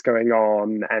and what's going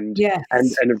on, and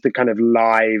of the kind of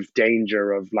live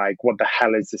danger of like, what the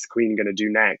hell is this queen going to do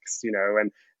next,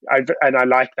 and I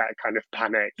like that kind of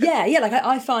panic. Yeah, like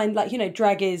I find like,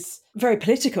 drag is very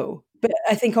political, but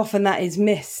I think often that is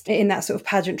missed in that sort of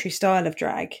pageantry style of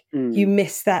drag. You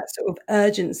miss that sort of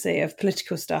urgency of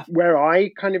political stuff. Where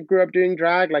I kind of grew up doing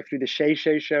drag, like through the Shay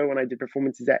Shay show, when I did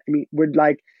performances, would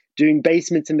like doing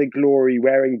Basements in the Glory,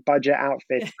 wearing budget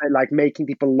outfits, and like making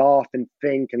people laugh and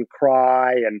think and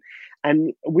cry,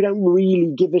 and we don't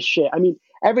really give a shit. I mean,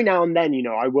 every now and then,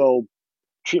 I will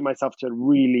treat myself to a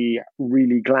really,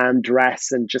 really glam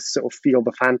dress and just sort of feel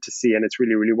the fantasy, and it's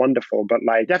really, really wonderful. But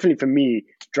like, definitely for me,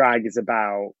 drag is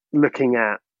about looking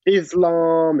at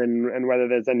Islam and whether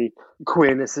there's any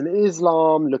queerness in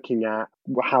Islam, looking at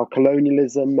how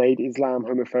colonialism made Islam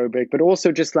homophobic, but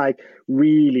also just like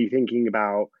really thinking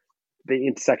about the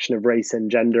intersection of race and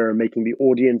gender and making the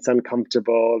audience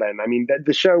uncomfortable. And I mean,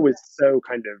 the show was so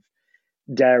kind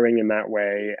of daring in that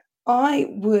way. I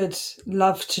would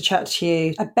love to chat to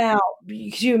you about,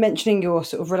 because you were mentioning your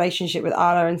sort of relationship with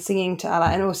Allah and singing to Allah,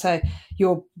 and also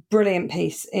your brilliant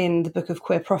piece in the Book of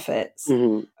Queer Prophets,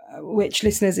 which,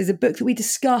 listeners, is a book that we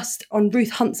discussed on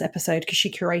Ruth Hunt's episode because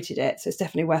she curated it. So it's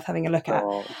definitely worth having a look at.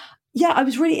 Yeah, I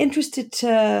was really interested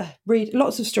to read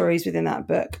lots of stories within that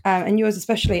book, and yours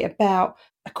especially, about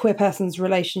a queer person's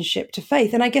relationship to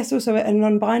faith, and I guess also a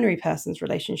non-binary person's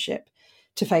relationship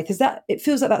to faith. It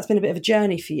feels like that's been a bit of a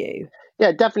journey for you?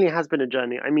 Yeah, it definitely has been a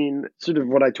journey. I mean, sort of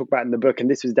what I talk about in the book,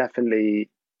 and this was definitely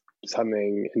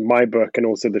something in my book, and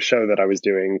also the show that I was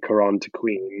doing, Quran to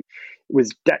Queen,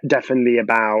 was definitely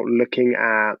about looking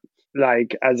at,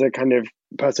 like, as a kind of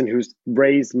person who's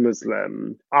raised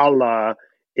Muslim, Allah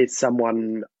is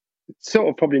someone sort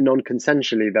of probably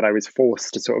non-consensually that I was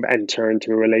forced to sort of enter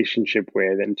into a relationship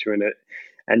with,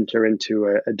 enter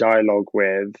into a dialogue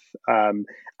with.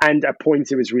 And at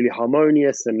points it was really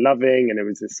harmonious and loving, and it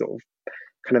was this sort of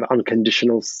kind of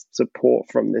unconditional support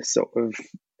from this sort of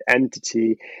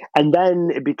entity. And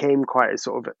then it became quite a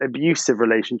sort of abusive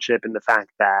relationship in the fact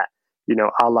that,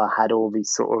 Allah had all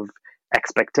these sort of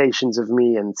expectations of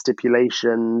me and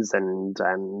stipulations and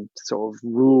sort of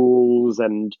rules.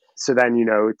 And so then,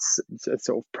 it's a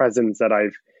sort of presence that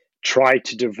I've tried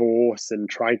to divorce and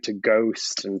tried to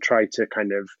ghost and tried to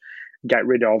kind of get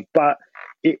rid of. But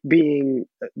it being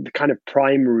the kind of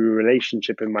primary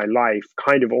relationship in my life,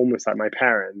 kind of almost like my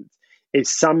parents,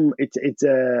 it's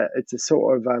a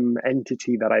sort of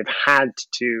entity that I've had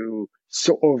to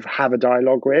sort of have a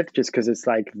dialogue with, just because it's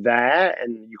like there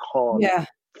and you can't. Yeah.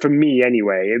 For me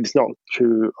anyway, it's not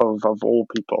true of all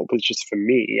people, but it's just for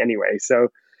me anyway. So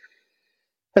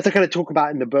as I kind of talk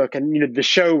about in the book, and the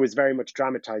show was very much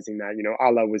dramatizing that.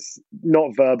 Allah was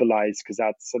not verbalized because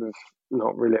that's sort of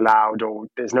not really allowed, or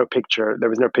there was no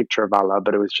picture of Allah,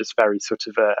 but it was just very sort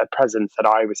of a presence that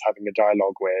I was having a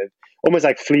dialogue with, almost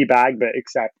like Fleabag, but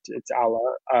except it's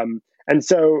Allah. And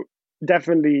so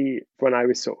definitely when I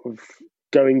was sort of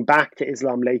going back to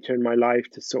Islam later in my life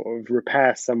to sort of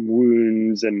repair some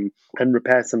wounds and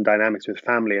repair some dynamics with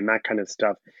family and that kind of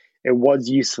stuff, it was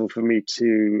useful for me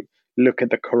to look at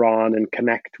the Quran and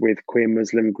connect with queer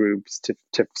Muslim groups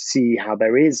to see how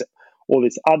there is all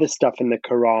this other stuff in the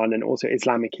Quran and also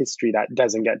Islamic history that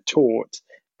doesn't get taught,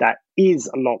 that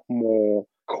is a lot more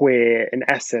queer in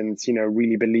essence,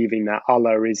 really believing that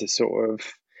Allah is a sort of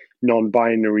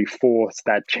non-binary force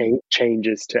that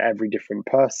changes to every different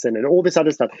person and all this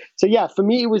other stuff. So yeah, for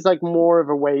me, it was like more of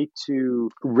a way to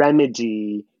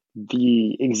remedy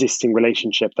the existing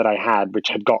relationship that I had, which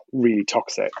had got really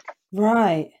toxic.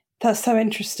 Right. That's so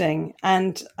interesting,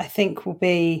 and I think will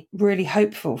be really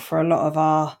hopeful for a lot of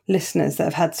our listeners that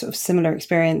have had sort of similar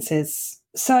experiences.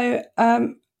 So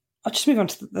I'll just move on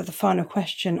to the final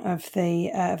question of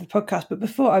the podcast. But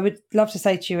before, I would love to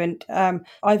say to you, and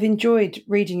I've enjoyed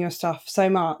reading your stuff so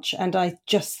much, and I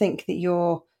just think that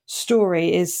your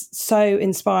story is so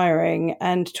inspiring,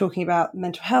 and talking about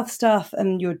mental health stuff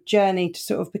and your journey to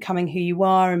sort of becoming who you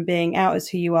are and being out as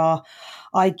who you are.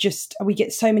 We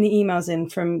get so many emails in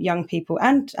from young people,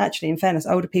 and actually, in fairness,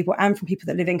 older people, and from people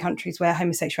that live in countries where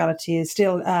homosexuality is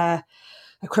still a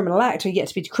criminal act or yet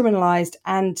to be decriminalised.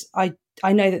 And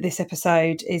I know that this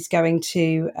episode is going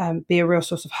to be a real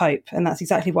source of hope. And that's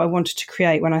exactly what I wanted to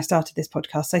create when I started this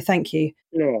podcast. So thank you.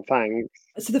 Oh, thanks.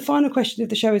 So the final question of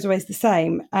the show is always the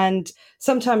same. And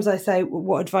sometimes I say,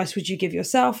 what advice would you give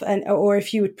yourself? Or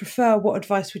if you would prefer, what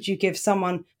advice would you give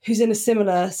someone who's in a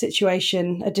similar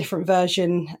situation, a different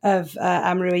version of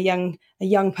Amru, a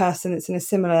young person that's in a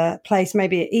similar place,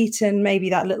 maybe at Eton, maybe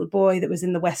that little boy that was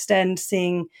in the West End,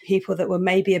 seeing people that were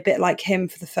maybe a bit like him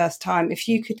for the first time. If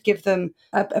you could give them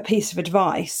a piece of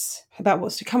advice about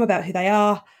what's to come, about who they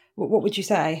are, what would you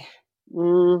say?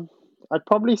 I'd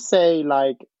probably say,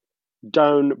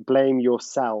 don't blame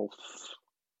yourself,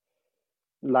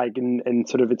 and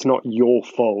sort of it's not your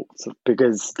fault,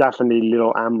 because definitely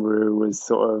little Amru was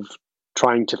sort of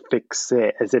trying to fix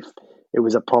it as if it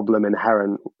was a problem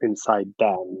inherent inside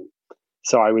them.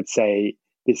 So I would say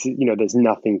this is, there's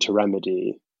nothing to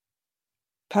remedy.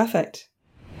 Perfect.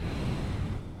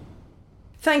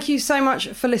 Thank you so much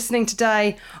for listening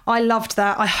today. I loved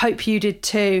that. I hope you did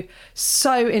too.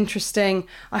 So interesting.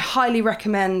 I highly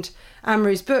recommend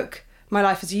Amru's book, My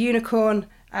Life as a Unicorn.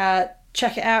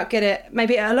 Check it out, get it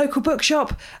maybe at a local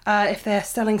bookshop if they're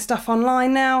selling stuff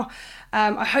online now.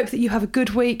 I hope that you have a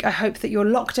good week. I hope that your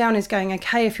lockdown is going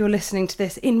okay if you're listening to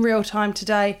this in real time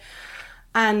today.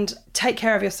 And take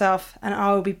care of yourself, and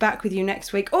I will be back with you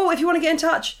next week. Oh, if you want to get in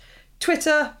touch,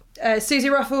 Twitter, Susie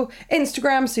Ruffle,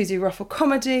 Instagram, Susie Ruffle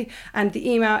Comedy, and the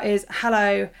email is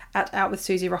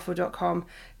hello@outwithsusieruffle.com.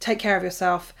 Take care of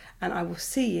yourself, and I will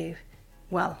see you.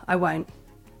 Well, I won't,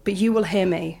 but you will hear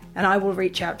me, and I will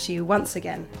reach out to you once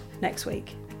again next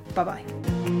week.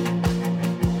 Bye-bye.